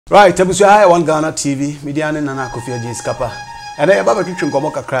Right, Tabusu I one Ghana TV, Median and Nana Agradaa Scapa. And I have a kitchen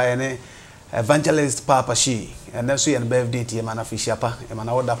comoca cry and evangelist Papa Shee, and that's and birthday to Mana Fishapa, and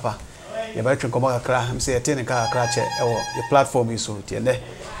Mana Odapa. You better comoca cry, I'm saying a tenant car cratch or your platform is so and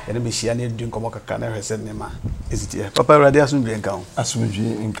then be she and doing comoca canner has said Nema. Is it here? Papa Radiasun drink count. As we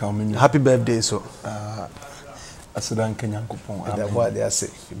in common. Happy birthday, so. I said, I'm Kyiriabosom. What they say,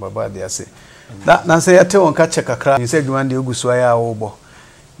 Baba, they say. That Nancy, I tell on catch a crack. You said one day Guswaya obo.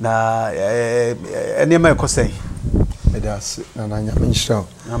 Na any my say that's Nana Agradaa.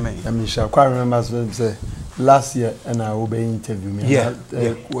 Amen. Quite remember say last year and I will be interview me. Yeah.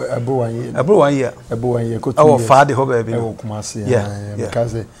 About 1 year. Our father ho baby. Yeah.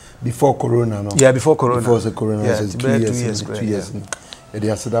 Because before Corona no. Yeah, before Corona. Before the Corona was 2 years. 2 years. It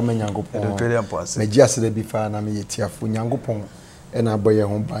is that me Nyankopon. Me just the before na me tiafo Nyankopon and aboye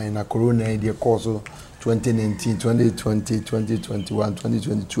ho ban na Corona e dey cause 2019, 2020, 2021,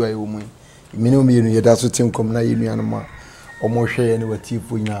 2022 ayo mu. Minimum you da so tin kom na yenu anoma. Omo hwe ne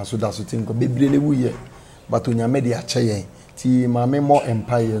watifo nyina so da so tin kom. Bebre ne wuye. But onyame de ache yen. Ti ma me mo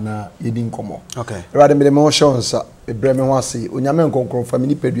empire na yedi nkomo. Okay. Rather me the emotions ebre me ho ase. Onyame nkonkron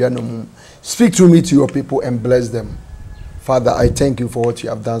family pedua no mu. Speak to me to your people and bless them. Father, I thank you for what you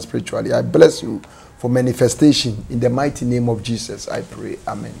have done spiritually. I bless you for manifestation in the mighty name of Jesus. I pray.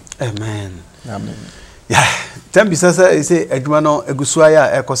 Amen. Amen. Amen. Yeah, tembi sasa ise adwuma no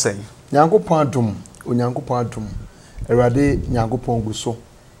egusua ekosai. Nyankopon adom, onyankopon adom. Erade nyankopon guso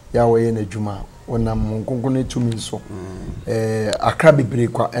ya woye na adwuma. Onam nkonkon etumi so. Akra bebre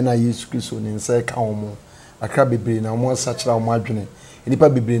kwa ena Yesu Kristo ne nsa ka omo. Akra bebre na omo sachira omo adwene. Nipa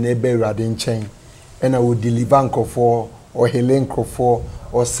bebre na ebe erade nchen. Ena wo deliver nkofo or healing nkofo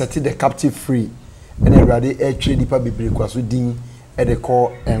or set the captive free. Ena erade etwe nipa bebre kwa so din e de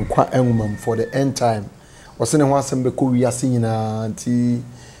call enkwa enwumam for the end time. Osene ho asem be ko wiase nyina nti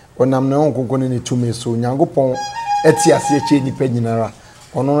onam na onkonkon ne tumi so nyankopon eti ase eche nipa nyinara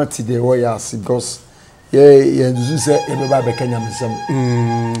ono no ti de royals because ye nzu se e be ba be kanya mesem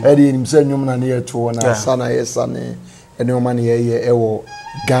edi nim se nwum na ne yeto na sana yesane ene o ma ne ye ewo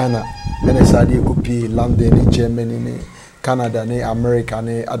Ghana ene sade ekopi London ne Germany ne Canada ne America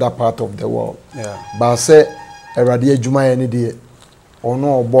ne other part of the world ba se erade adwuma ye ne de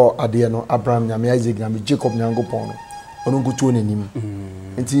ono obo ade no Abraham nyame Isaac nyame Jacob nyankopon no ono gutu onanim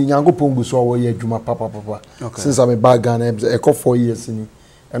nti nyankopon guso wo ye adwuma papa since I'm back Ghana e ko 4 years ni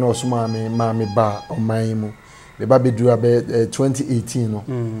ena osuma me ba oman mu me ba bedu abe 2018 no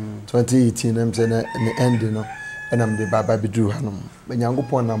 2018 em se na end no ena me ba bedu hanom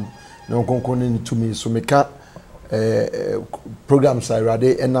nyankopon nam na onkonkon ni tumi so me ka programs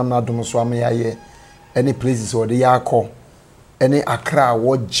irade enam na dom so am yaye any places or the yakọ any Accra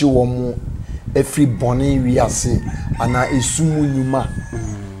woji womu every boni wiase ana esumu nyuma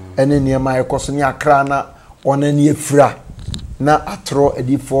ene niema ekoso ni Accra na onani efra na atro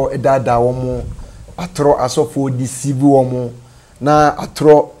edifo edada womu atro asofo deceive womu na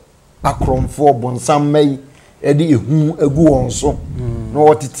atro akromfo bonsam mai edi ehu egu wonso na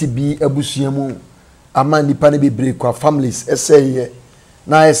wotiti bi abusuamu ama nipa ne bebre kwa families eseye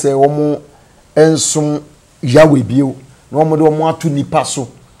na ese womu ensum yawe bio no mo de mo atu nipa so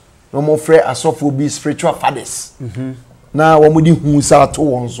no mo frɛ asofo bi spiritual fathers na wo mo di hu sa to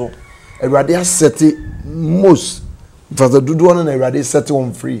won so Awurade asete most for the dudu no na Awurade sete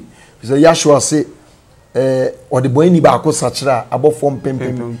won free so Yashua say or the boy ni ba ko sachira abofo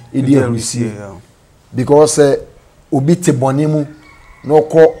mpempem edi ahusie because obi te bonemu no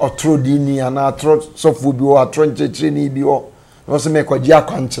ko otro di ni ana atro sofo bi o atro nchechire ni bi o no se me kwaji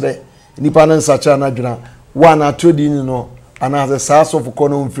akwankyere nipa na sachira na dwena one atro di ni no ana the source of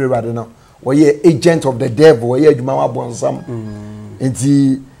kono mfiri rade no we agent of the devil we adwuma wa bonsam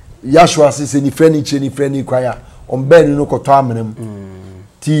enti Yashua se ni freni kwaya on ben no koto amenem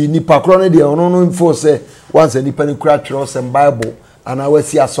ti nipa kro no de ono no info se once nipa ni kura twere sem bible ana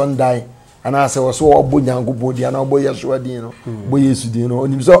wasi asondai ana se wo so obo nyankopon di ana obo Yashua di no bo Yesu di no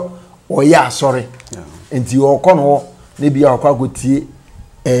onim so o ya sorry enti o kono ne bia akwa gotie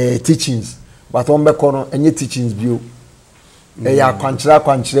teachings but on be kono enye teachings bio ya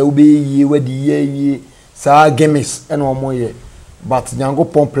kwankyere ube yi wadi yi sa games ene omo ye but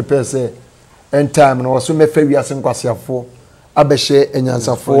nyankopon prepare say end time no so mefa wiase nkwasiafo abehye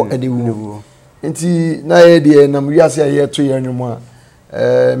enyansafo ene wu nti na ye de na wiase ye to ye nwuma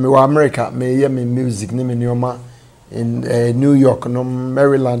me wa America me ye me music ne me nyoma in New York no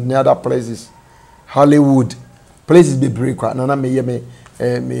Maryland and other places Hollywood places be break na me ye me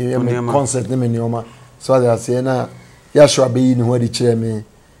concert ne me nyoma so they say na Yashua be in what he chair me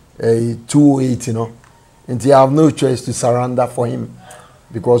 280 no and I have no choice to surrender for him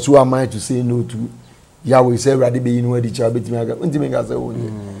because who am I to say no to Yahweh say ready be you know the child betimi aga ntimi ga say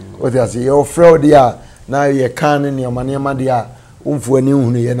what you say your friend there na ye kan ne your mane ma there umfu ani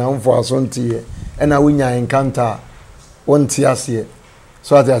hunu ye na umfu asonte ye na wonya encounter wonte ase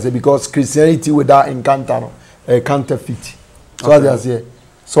so what you say because Christianity without encounter no counterfeit so what you say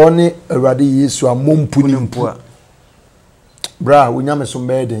so ni awurade Yesu amompu ni mpu bra wonya me so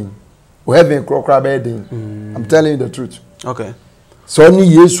beden we have crocra beden I'm telling you the truth. Okay. So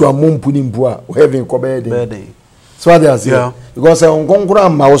ni Yesu amompu ni mpu a we have ko beden so what you say because onkonkoro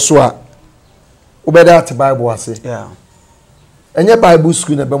amma wo so a obeda at Bible ase enye Bible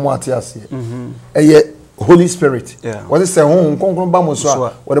school na be mo ate ase eye Holy Spirit what is say onkonkoro ba mo so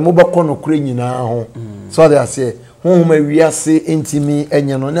a wo de mo ba kono kure nyina ho so what you say ma wiase entimi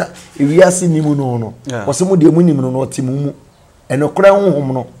enye no na wiase nimu no wo se mo de mu nimu no otimu mu eno kure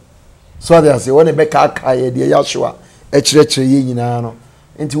honhom no so that say won be ka aka ye de yahwa e kire ye nyina no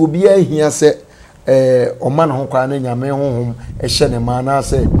enti obi ahia se oma no ho kwa na nyame honhom e hye ne ma na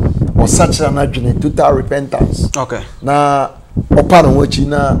se o sachira na dwene total repentance okay na opa no wachi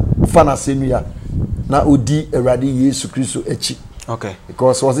na fa na senua na odi Awurade Yesu Kristo echi okay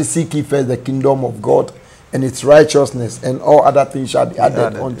because was seek ye first the kingdom of God and its righteousness and all other things shall be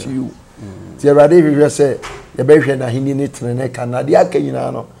added unto you. The Awurade we say ye be hwe na hini ne trene kana de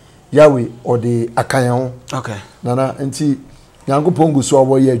akanyina no Yahweh or the akayan okay nana enti Nyankopɔn gu so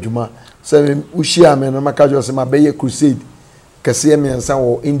obo ye adwuma say ushia me no maka jo say ma be ye crusade kase me nsa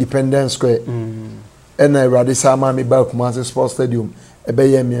wo Independence Square and Awurade sama me ba Kumasi Sports Stadium e be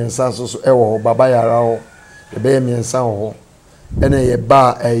ye me nsa so e wo baba yara ho e be ye me nsa ho ene ye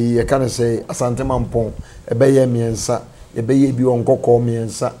ba ye kan say Asante Mampong e be ye me nsa e be ye bi wo nkokɔ me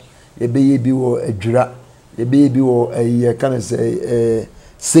nsa e be ye bi wo adwira e be ye bi wo ye kan say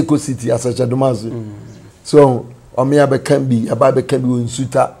Seko City asacha domazo so omia be kan bi aba be kan bi wo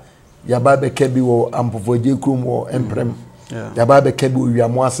nsuta ya ba be kan bi wo ampofoje krum wo emprem ya ba be kan bi wo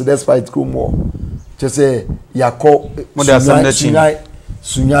wiamo ase despite krum wo say yakɔ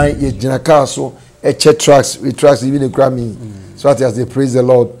sunyai ye gina car so e che tracks we tracks even the Grammy so as they praise the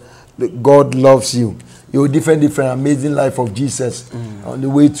Lord God loves you you different amazing life of Jesus on the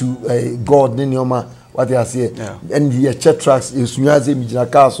way to God in your man what they say and ye che tracks you sunyai ze gina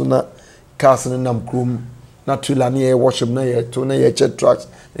car so na cars na nam krom na trailer na ye worship na ye to na ye che tracks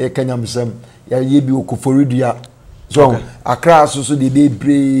ye kanyam sem ya ye bi okoforidua so Accra so the be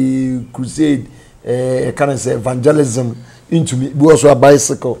crusade can say evangelism into me we also a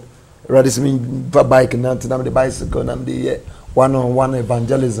bicycle rather mean bike na the bicycle na the one-on-one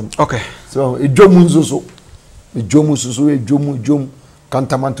evangelism okay so e jomu so jomu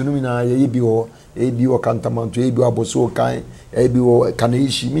kantamanto no na ye bi o kantamanto ye bi aboso kan ye bi o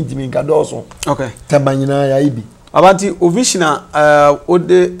kanaishi mintimi nkadoso okay tabanyina ya ibi Abanti ovishina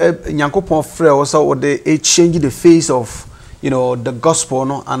ode Nyankopon frɛ wo so ode change the face of the gospel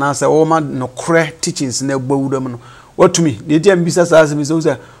no and as a woman no correct teachings na gbawudam no watumi de dia mbisa saase mi so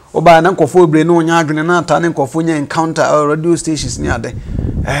say oba na nkofo obre no nya adwene na ata ne nkofo nya encounter radio stations ni ade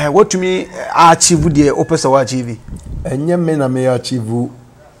watumi achieve de opesa wa achieve enye me na me achieve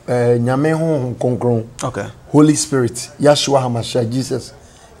nyame ho konkron okay Holy Spirit Yahshua HaMashiach Jesus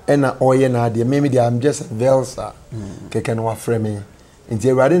ena oye na ade me dey I'm just a velsa keke no afre me nti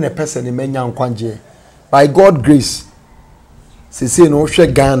Awurade na person ni menya nkwanje by God grace se no hwe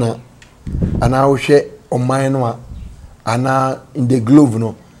Ghana ana hwe oman no ana in the globe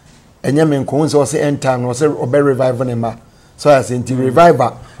no enye me nko so say end time no say obe revival ne ma so I say nti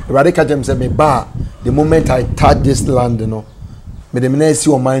revival radical jam say me ba the moment I touch this land no me dem na see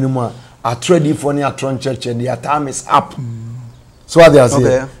oman no mu a trade for ne atron church and their time is up so what they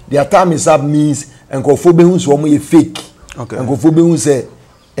say okay. Their time is up means enkofo be hu so mo ye fake okay enkofo be hu say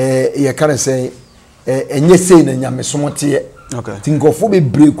ye kan say enye say na nyame somote okay tinkofo be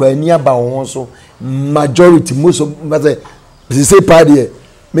break kwa ni aba won so majority most of they say party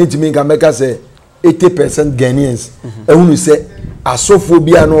me can make say 80% Ghanaians ehunu say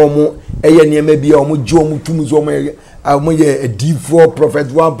asofobia no omo eye niema bia omo ji omo tumu so omo ye D4 prophet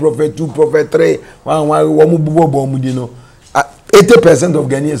 1 prophet 2 prophet 3 one omo bubo omo di no 80% of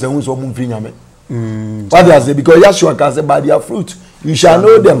Ghanaians ehunu so omo free nyame what they say because Yahshua can say by their fruit you shall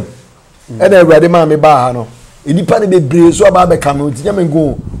know them and everybody man me ba ha no enipa ne bebre so aba be kam nti nyame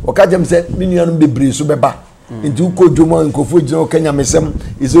go o ka jem se minianu bebre so beba nti uko dwoma nkofo gina Kenya mesem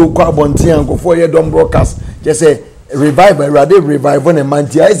ize uko abontia nkofo ye dom broadcast je say revival ne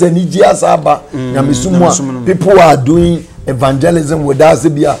mantia is an igias aba nyame sumo people are doing evangelism with us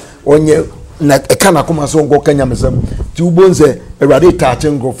bia onye na kana kuma so ngo Kenya mesem ti ubonze Awurade touch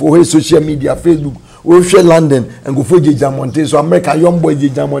nkofo he social media Facebook we share London and go for Agyapong so America young boy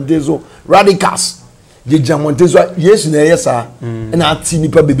Agyapong so radicals Agyapong so yes na yes sir na ati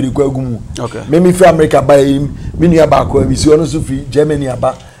nipa bebre kwa gumu okay me fi America by me nua ba kwa bi si ono so fi Germany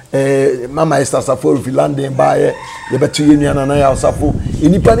aba mama Esther Safo fi London ba ye betu ye nua na ya Safo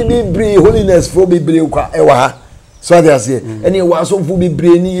nipa ni bebre holiness for bebre kwa ewa ha so they say any was so fu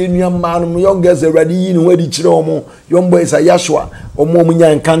bebre ni ye nua ma no young girls already yi no wadi kire omo young boys ayashwa omo munya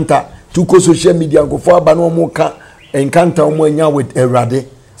encanta to social media go for aba no omo ka encanta omo anya with erade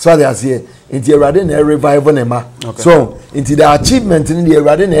so they say into erade na revival na ma so into the achievement in the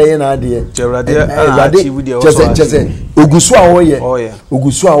erade na ye na de erade achieve the just ogusu awoye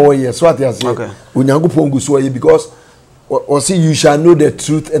ogusu awoye so they say onyankopon ogusu awoye because or see you shall know the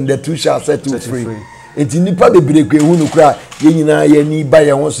truth and the truth shall set you free. Enti nipa bebre kwa hu no kra ye nyina ye ni ba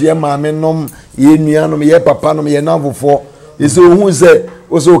ye ho so ye maame nom ye nuanom ye papa nom ye nanfofo ese hu se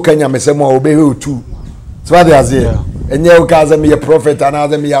o so kanya mesem a obehwe otu so what they say enye o ka me ye prophet and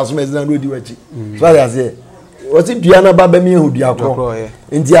azem ye aso mezina no di wachi so what they say o ti dua na ba ba mi hu dua ko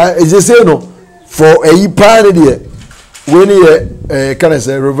enti ese say no for a part there when ye can I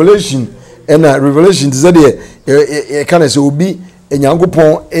say revelation and revelation is there can I say obi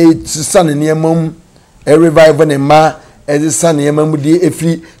enyankopon e sane ne mam a revival in ma as the son yamudi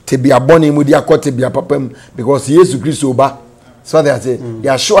efri tebiaboni mudi akote bia papam because Jesus Christ oba so that say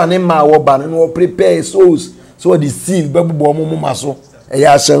ya show an ma wo ba no prepare souls so the seal bebubo mo maso e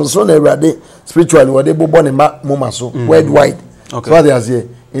ya shenso na awade spiritually wo de bobo ne ma mo maso worldwide so that say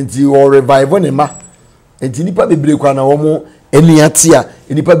enti or revival ne ma enti nipa bebre kwa na wo mo eniatia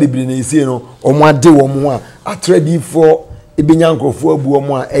nipa bebre na ese no o mo ade wo mo a atredi for ebenyankofo abu wo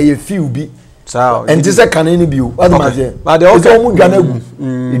mo a eye few bi and this is a canny view. What am I saying? But they also Ganagu,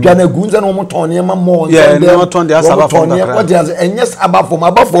 and Omotonia, more. Yeah, they are on the Asaba. What they and yes, above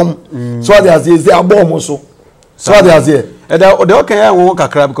from. So they say they are bomb also. So they are there. And they okay, I won't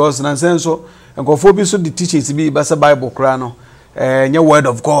cry because nonsense so and go for so the teachings to be Bassa Bible Crano and your word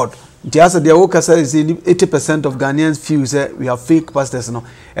of God. Just the Oka says 80% of Ghanaians feel say we have fake pastors no.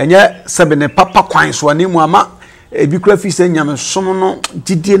 And yet, Sabine Papa Quines, one name Mama. Ebikra fi se nyame som no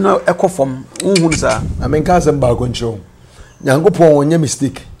didie no ekofom unhun sa amenka asem ba control nyankopon onye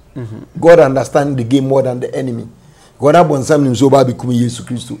mistake God understand the game more than the enemy God abonsam nim so ba bikum Yesu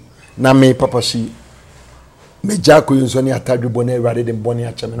Kristo na me papa Shee me jako yinso ni atadwebo na awade de mbone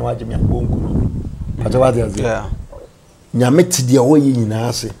acheme na wagye me bonku no atawa de azie nyame tidie wo yi nyina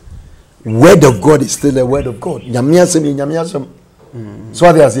ase word of God is still a word of God nyame asem so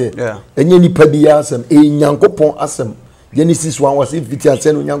what they say enye nipa bi asem nyankopon asem Genesis 1 was if it has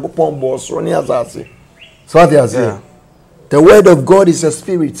said nyankopon bo so ne asase so what they say the word of God is a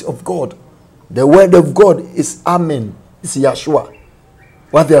spirit of God, the word of God is amen, it's Yeshua.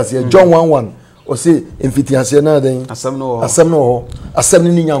 What they say John 1:1 or say in fitiase na den asem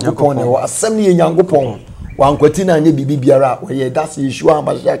ni nyankopon ne asem ni nyankopon wan kwati na anye bibiara we that's Yeshua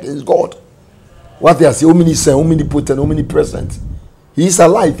Mashiach is God. What they say omnipotent, omnipresent. He is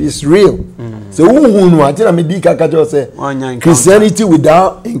alive, he is real. So Christianity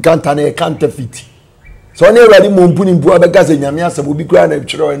without encounter and counterfeit. So anybody mumpuni mpu abeka se nyame asem obi kura na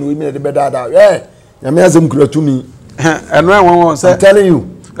twero and we me the bedada. Nyame asem kura to me. And when I'm telling you,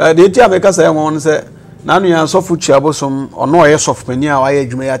 the tia make say won say na no yan sofo Kyiriabosom ono oye sofo pani a waye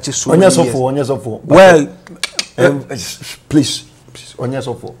adwuma ya che so. Onye sofo. Well, please, onye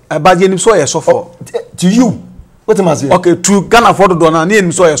sofo. But you so oye sofo. To you. What am I saying? Okay, to Ghana for the donor,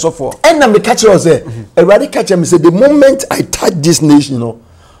 name so so for. And I'm catch us say, everybody catch me say the moment I touch this nation, you know,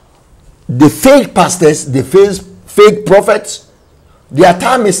 the fake pastors, the fake prophets, their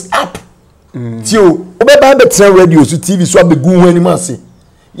time is up. Tio, obeba betre radio so TV so abegu hu animu ase.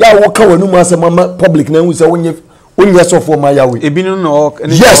 Ya wo ka wanu mu ase mama public na hu say onye so for my yawe. Ebinu no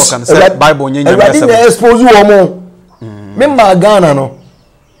any can say Bible nyanya me say. Everybody expose wo mo. Me ma Ghana no.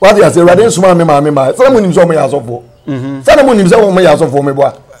 What you say radin suma me ma say mo nim so mo ya sofo say mo nim say mo ya sofo me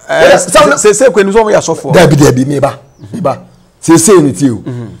boa say kwenu so mo ya sofo dabi me ba say ni ti o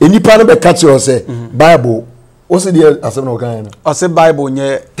enipa no be catch you say Bible o say the asem no kan o say Bible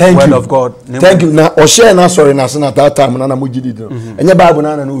nye word of God. Thank you na o share na sorry na say na that time na mo gidi no enye Bible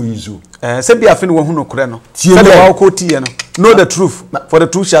na no use say bia fe no hu no kure no say the wa ko tie no know the truth for the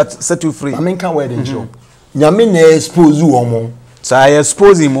truth shall set you free. I mean can word in show nyame na expose wo mo. So I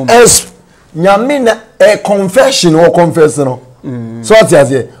expose him. As nyame a confession or confession. So what you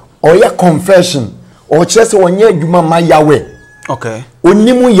say? Or your confession or just when you adwuma ma Yahweh. Okay.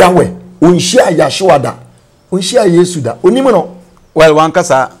 Onimu Yahweh. Unshia Yeshua da. Unshia Yesu da. Onimu no. Well, one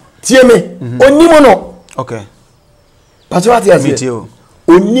kasa. Tie me. Onimu no. Okay. But what you say?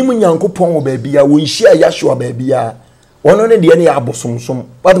 onimu nyankopon wo baabi a won hia Yahshua baabi a ono ne de ne ya abosomsom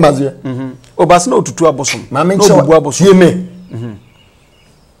what mazie obas na otutu abosom na obubu abosom tie me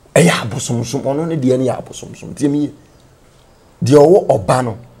eya abosomsom ono ne de ne ya abosomsom tie me de owo oba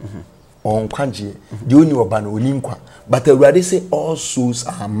no on kwanje de oni oba no oni nkwa but Awurade say all souls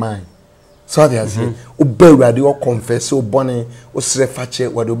are mine so they say oba Awurade o confess o bone o srefache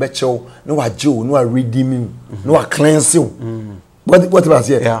wade obechew no wajew no redeem you no cleanse you what was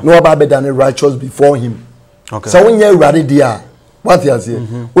here no oba be done righteous before him. Okay. So when you ready there, what you say?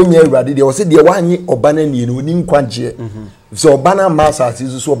 When you ready there, say there one ye obana ni no ni nkwanje. So obana masa si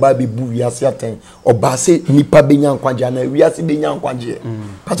so oba be bu wiase aten. Oba say nipa benya nkwanje na wiase benya nkwanje.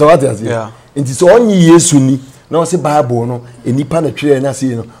 But what you say? Nti so onyi Yesu ni na say Bible no enipa na twere na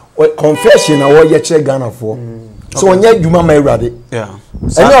say no confession na wo ye kire Ghana for. So onye adwuma ma ready. Yeah.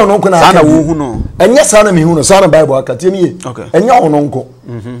 Enya ono nko na sana wo hu no. Enya sana me hu no sana Bible akatie mi. Enya ono nko.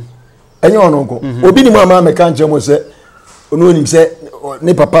 Enya ono nko obi ni mu ama me kan chemo se ono nim se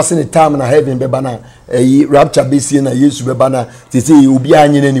ne papa se ne time na heaven be bana rapture be sie na Yesu be bana te se obi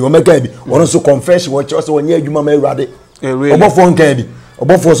anyene ni o meka bi ono so confession wo che so onye adwuma ma Awurade obofo nkan bi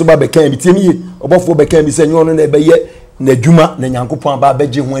obofo so ba be kan bi tie mi obofo be kan bi se nyo no na be ye na adwuma na Nyankopon ba be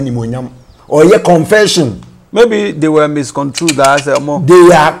je ho animonyam or ye confession maybe they were misconstrued as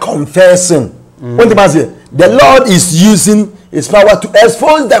they are confessing what the Lord is using his power to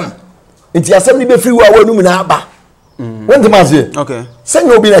expose them. Inti assembly be free wa wonu na aba when the mazie okay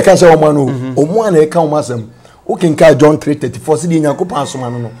send obi na ka se o ma no o mu na e ka o masem o kin ka John 3:34 se di Nyankopon asoma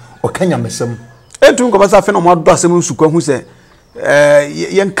no o kanya mesem entum ko basa fe no mo do asem nsu kwa hu se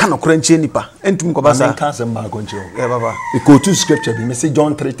yen ka no kora nche nipa entum ko basa ka asem ba ko nche baba e ko to scripture bi me say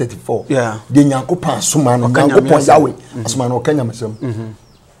John 3:34 yeah di Nyankopon asoma no Nyankopon Yahweh asoma no o kanya mesem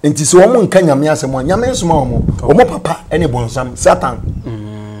enti so o mu nkanya me asem o nyame asoma o mo papa ene bonsam Satan.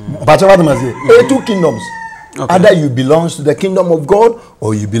 But what must say? Two kingdoms. Okay. Either you belong to the kingdom of God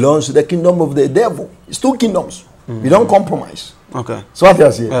or you belong to the kingdom of the devil. It's two kingdoms. You don't compromise. Okay. So what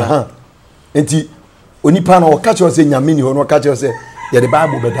you say? Enti onipa na o catch us say nyamini o no catch us say the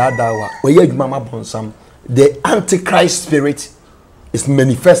Bible be dawa. We ye adwuma mabonsam. The antichrist spirit is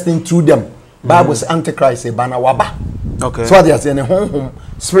manifesting through them. Bible say antichrist e bana waba. Okay. So what you say ne honhom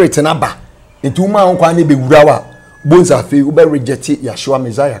spirit na ba. Enti uma on kwa ne be wurawa. Bonza fe ube reject Yahshua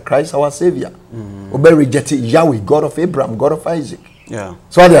Messiah Christ our savior. Ube reject Yahweh God of Abraham, God of Isaac. Yeah.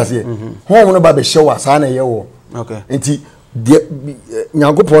 So what they say? Home no ba be show us ana ye wo. Okay. Enti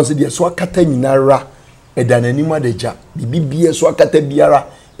Nyankopon se de so akata nyinara eda nanima deja. Bibie so akata biara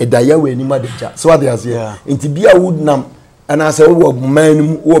eda Yahweh anima deja. So what they say? Enti bia woodnam ana se wo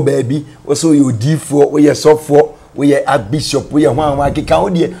manum wo baabi wo so ye odifo wo ye sofo we are bishop we are one akeka wo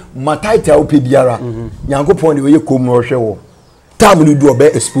de mataita wo pe biara Nyankopon de we kom no hwe wo tam no du obe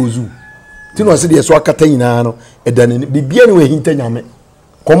expose ti no se de so akata nyina no edane bibia ne we hinta nyame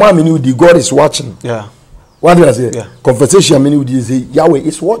koma me ni di God is watching. Yeah. What do I say? Yeah. Conversation me ni di say Yahweh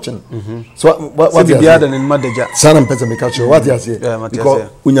is watching. So what do I say? Sana mpesa me catch what do I say? Because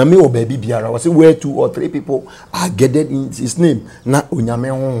unyame wo baby biara was say where 2 or 3 people are gathered in his name na unyame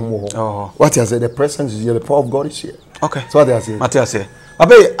ho. What do I say? The presence is here, the power of God is here. Okay. So what do I say? Matia say.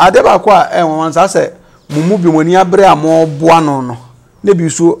 Abe adeba kwa wan sa say mumu bi moni abre amo boa no no. Na bi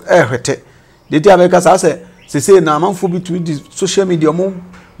so ehwete. De ti abeka sa say se na amanfo bi to di social media mo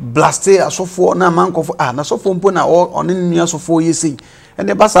blaste asofo na mankofo na sofo mpo na oni nua asofo yesi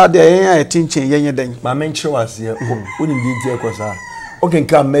ene basa de yen atinchen yen den ma menche wase oni bi tie ko sa okay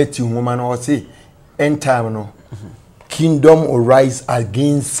nka Matthew nwoma na o say end time no kingdom will rise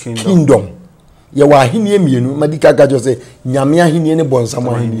against kingdom ye wa ahenie mienu madika gajo say nyame ahenie ne bonsam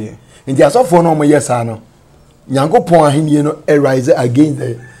ahenie nti asofo no mo yesa no Nyankopon ahenie no rise against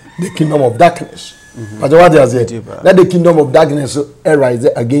the kingdom of darkness. But what they say? Let the kingdom of darkness arise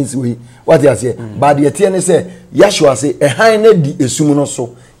against we. What they say? But the eternal say, Yahshua say, a high di esum no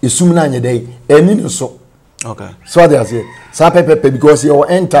so, esum na nye day, eni no so. Okay. So what they say? Sa pepe because your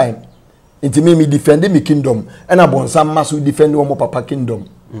end time. Inti me defend me kingdom, and abon some mass will defend omo papa kingdom.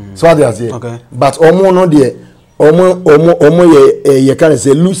 So what they say? Okay. But omo no de, omo ye can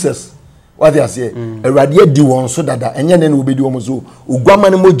say losers. What they say? Erade di won so dada enye ne no obedi omo so ogwama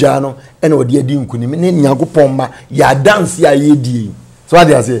ne moja no ene ode adi nkunim ne Nyankopon ma ya dance ya yedi. So what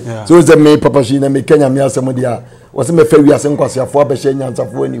they say? So is me papa Shee na me Kenya me asem dia wo se me fa wi asem kwasiafo abehye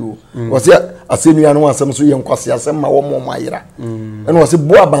nyansafo ani wo wo se asenu ya no asem so ye nkwasi asem ma wo mo mayira ene wo se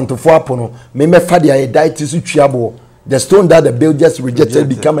bo abantofo apo no me fa dia ye diet so twiabo the stone that the builders rejected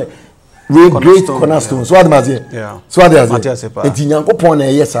become a great cornerstone. So what they say? So what they say? Enti Nyankopon na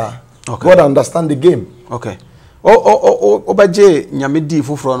ye sa. Okay. God understand the game. Okay. obaje nyame di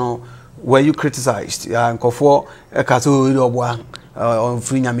foforo no were you criticized nkofo kaso oboa on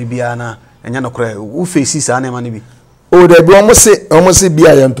free nyame bia na enya no kra wo face sa na ma ne bi o de bi omo se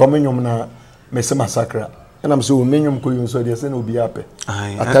bia ye ntomenwom na mese massacre and I'm so many ko so dey say no obi ape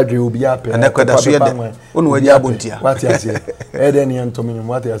atadwe obi ape and kwada so ye de onu waji abontia what you say eden ye ntomenwom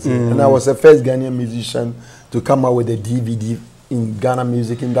what you say and I was the first Ghanaian musician to come out with a DVD in Ghana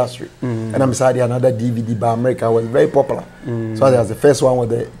music industry. And I'm sorry, another DVD by America was very popular. So I was the first one with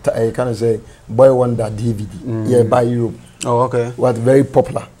the kind of say boy wonder DVD. Yeah, by Europe. Oh, okay. Was very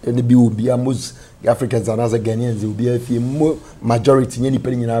popular. And the will be most Africans and other Ghanaians will be a few majority any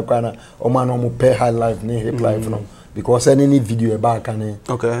penny in our corner or man or pay high life, near hip life no. Because any video about can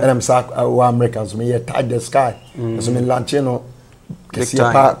okay. And I'm sorry, Americans may tag the sky. So me launch no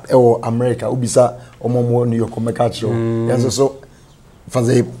or America ubisa omo New York mekacho and so for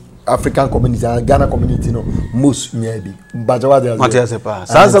the African community and Ghana community no most maybe but what they Matias pa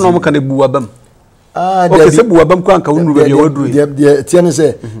sansa no mo kan bu abam okay se bu abam kwa nka wonu be wadu the tiene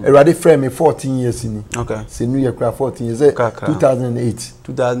say already frame 14 years ni okay say New Year 14 years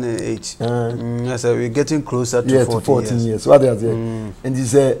 2008 yes we getting closer to 14 years what they say and he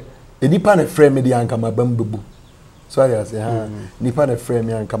say enipa na frame the anka mabam bebu so I say nipa na frame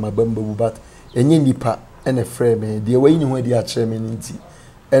anka mabam bebu but enye nipa ene frame the way ni ho dey a me nti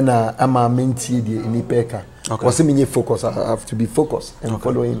ena ama mentie the nipeka was me focus I have to be focused and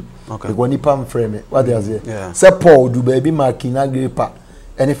follow him because nipa frame what they say say Paul do baby marking Agrippa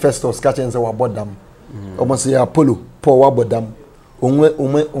any Festus catch and say wa bodam almost say Apollo Paul wa bodam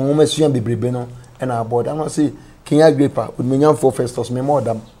onwe suan bebrebe no ena abodam say King Agrippa would menyan for Festus me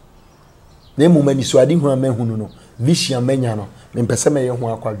modam na emu mani so ade hu amehunu no vision menya no me pese me ye ho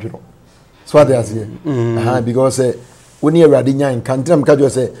akwadwiro so what they say because when you are in encounter, I'm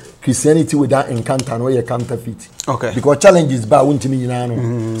say Christianity without encounter no you counterfeit. Okay. Because challenges ba won't me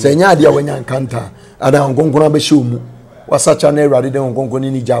no. Say nya dia when you encounter, ada ngonkona be show mu. Was such an error de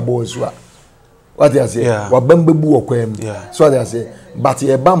ngonkona ni jabo so. What they say? Wa bambebu okwem. So they say, but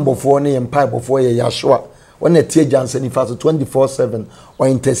ye bambo for ne empire before ye Yashua. When the tear Johnson in fast 24/7 or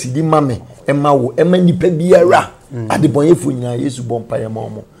intercede mame emma wo emma ni pe biara. At the boyfriend na Yesu bompa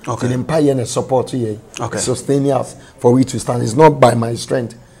momo. Okay. The empire and support ye. Okay. Sustain us for we to stand. It's not by my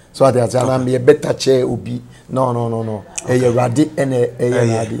strength. So I say I'm a better chair ubi. No. Okay. Radi and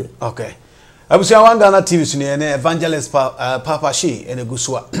a okay. Abusia wan Ghana TV suni ene evangelist Papa Shee ene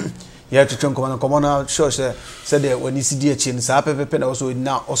gusua. Yeah, to come on show said when you see the chin sa pepe na also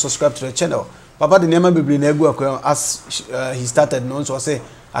now also subscribe to the channel. Papa the name be na egu as he started no so say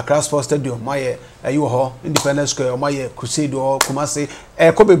Accra Sports Stadium my you ho Independence Square my crusade or Kumasi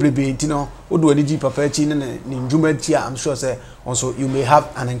ko bebrebe ntino odo ani ji papa chi ne njuma ti I'm sure say also you may have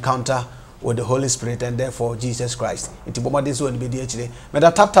an encounter with the Holy Spirit and therefore Jesus Christ. Iti bomba this one be di achire. Me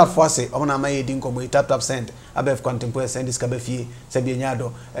da tap for say omna ma ye din komo tap send abef contemporary send this kabefie se bi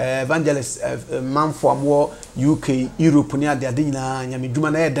nyado evangelist man for amwo UK Europe ni ade nyina nyame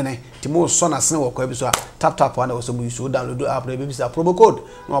dwuma na ye dene ti mo so na sene wo kwa bi so tap one also mu so download app na be promo code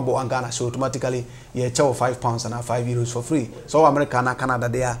no abo Ghana so automatically ye chew £5 and €5 for free. So America na Canada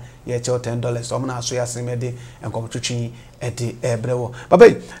there ye chew $10 so omna so ya sene de enkom twetwi edi ebrewo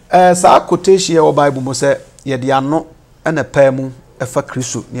babai sa quotation ye Bible mo se ye de ano na pa mu efa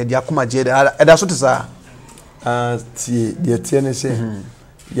Kristo ne de akoma je da so te sa tie de tie ne se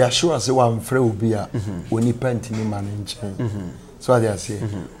ya show se wa mfre obi a oni panti ni man nchen so they say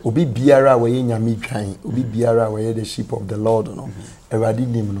obi biara we nyame twan obi biara we the sheep of the Lord no Eradi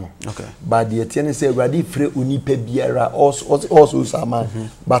nim no okay but the tie ne se Eradi free oni pa biara also sama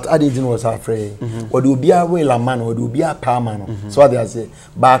but I didn't was afraid or do be a well man or do be a palmer no so they say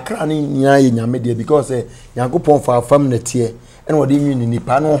ba kra ni nya ye nyame de because Yakopon for fam na tie and what you ni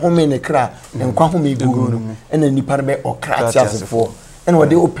nipa no home ne kra enkwa home gu no and nipa be okra tiase for and what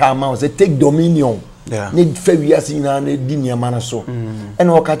they palmer say take dominion need fawiase na di niama na so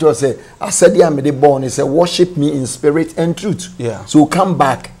and what catch us say I said ya me dey born say worship me in spirit and truth so come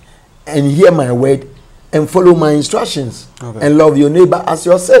back and hear my word and follow my instructions and love your neighbor as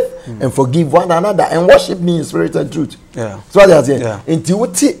yourself and forgive one another and worship me in spirit and truth so that's it enti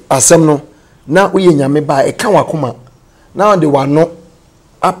wuti asem no na we nyame ba e kan wakoma na de wano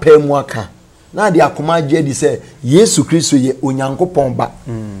apemu aka na de akoma je di say Yesu Kristo ye onyankopon ba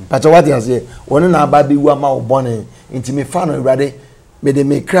but what you say wonu na aba be wu ama obone enti me fa no Awurade me de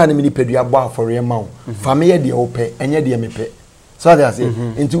me kra na me ni pedua bo afore ma wo fa me ye de ope enye de me pe so that say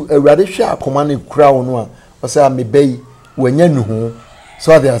enti Awurade hwe akoma ne kra wo no a o say me bai wanya nu ho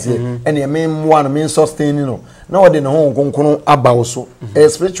so they say and the main one mean sustaining no now they no konkono aba so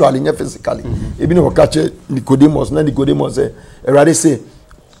spiritually and physically even no catch Nicodemus na Nicodemus say already say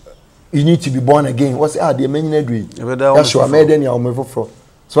you need to be born again what say the main agree that's what made any for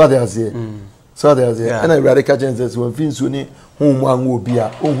so they say so they say and already catch says when fin so ni home wan obi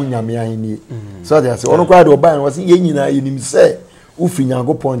a ohun nyame ahini so they say ono kwa de oba was ye nyina yenim say ufi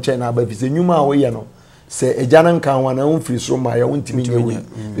Nyankopon nche na aba fi say nyuma a wo ye no se ejana nkan wana unfiri so ma ya untimi nyewe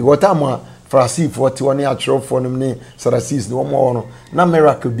because time Farisi 40 one atro for them Sadducees no more no na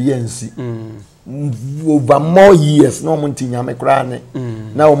miracle bi ensi over more years no munti nyame kra ne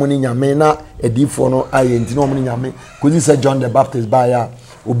na wo muni nyame na edifo no aye nti no muni nyame kozi say John the Baptist ba ya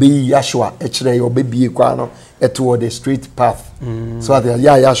obeyi Yashua ekire ya obebie kwa no toward the straight path so that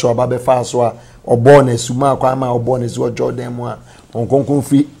ya Yashua ba be fa so a obo na suma kwa ma obo na zo Jordan mu a onkonkon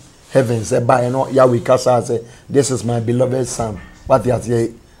free heaven say by no Yahweh kasa say this is my beloved son what you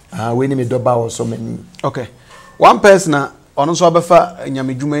say we ni me doba or so many okay one person ono so abefa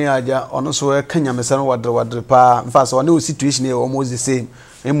nyamedwuma ya aja ono so ka nyamese no wadre pa in fact one situation e almost the same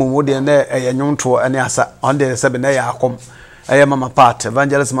emom de na eyenwonto ane asa on the sebe na ya akom mama part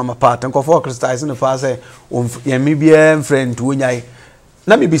evangelist mama part nkofo Christians no fa say yemi bia friend wonyai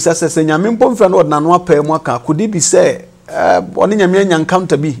na me bisa se nyame mpom friend no na no apa mu aka kodi bi say oni nyame nya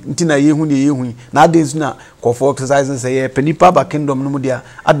encounter bi ntina yehu ne yehu na adens na kofo exercising say ye penipa ba kingdom no mu dia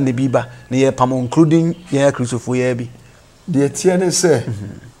adne bi ba na ye pam including ye Christopher ye bi de tiene say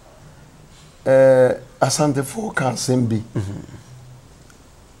asante fo kan sembi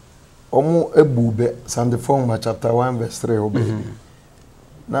omo ebube Sunday form chapter 1 verse 3 obe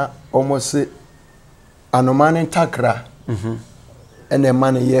na omo se anomane takra ene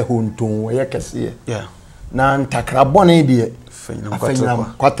mane ye honton ye kese na ntakra bone die afenyam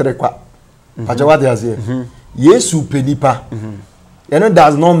kwatre kwa paja wade azie Yesu penipa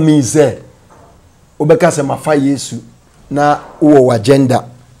does not mean say obeka se mafa Yesu na wo agenda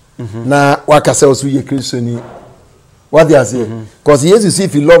na wakase osu ye Christiani what they are saying because Jesus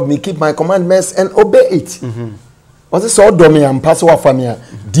if you love me keep my commandments and obey it what is so domi and pass over family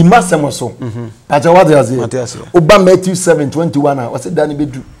di masemo so but what they are saying oba Matthew 7:21 what say dani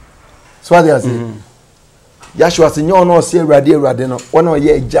bedu so what they are saying Yashua say nyo no say awrade no wona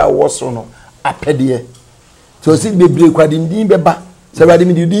ye agya wo so no apede so si bebre kwade ndin beba say awrade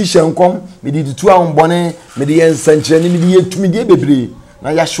me di hyenkom me di tu awonbone me di ensankyere me di yetumi di bebre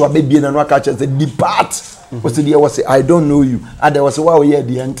na Yashua bebie na no aka che say depart was the was say I don't know you and there was a wow here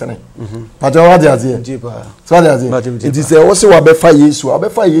the internet but what they are saying so what they are saying it is also wabefa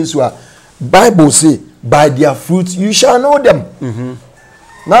Yesu Bible say by their fruits you shall know them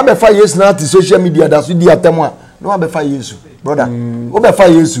now befa Yesu na to social media that's with the atemwa no wabefa Yesu brother wabefa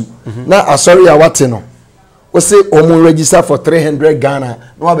Yesu na sorry ya wate no we say omo register for 300 Ghana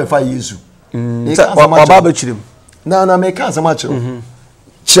no wabefa Yesu baba chirim na me kan sama chiro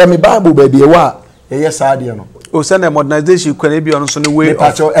share me Bible baby wa yes idea no o send a modernization kwan bi on so no way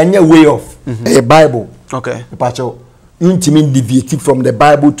of any way of a Bible okay pacho intimi deviate from the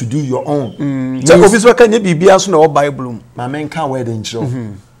Bible to do your own so office kan bibia so na Bible ma men kan word in show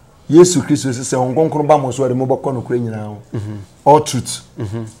Yesu Christ say onkonkron ba mo so de mo bokọ no kura nyina all truth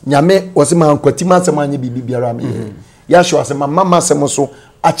nyame o se man kwatima se man bibiara me Yashua se mama se mo so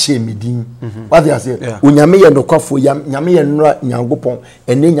ache medin what they say onyame ye nokofo nyame ye nra Nyankopon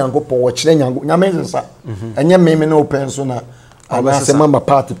ene Nyankopon wo kire nyame nsa enye meme na open so na abase mama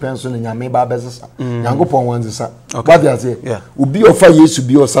party penso na nyame ba bezesa Nyankopon wanzisa what they say obi ofa Yesu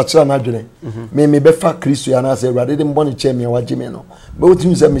bi osachira na dwene me be fa Kristo ya na say urade de mbone che me waje me no be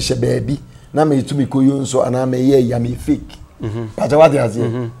otimi se me hye baabi na me tumi koyo nso ana me ye ya me fake but what they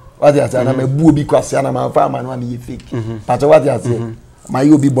say what they say na me bu obi kwase ana ma fa ma no me ye fake but what they say my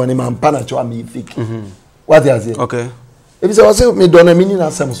you be born man pana cho am fake what they say okay if you say me don me ni na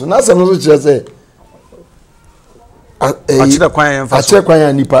asem so kire say achira kwan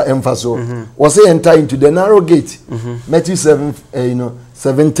ya nipa emfaso was say enter into the narrow gate Matthew 7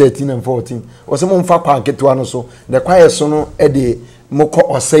 7:13 and 14 was mo mfa kwa keto no so the kwaye so no e de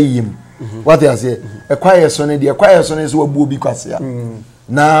moko osayim what they say e kwaye so no so wabu obi kwase ya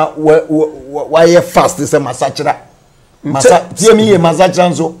na why fast say masachira masa tiemi ye masachira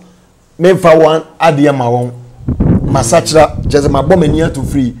nso memfa one ade ma won masachira just my bomb near to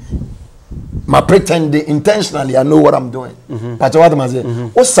free my pretend intentionally I know what I'm doing but what am I say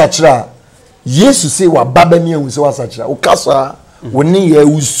o sachira Jesus say wa baba mi ehun say wa sachira o kasa woni ye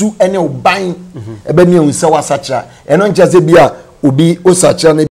usu ene oban ebe mi ehun say wa sachira eno nche say bia obi o sachira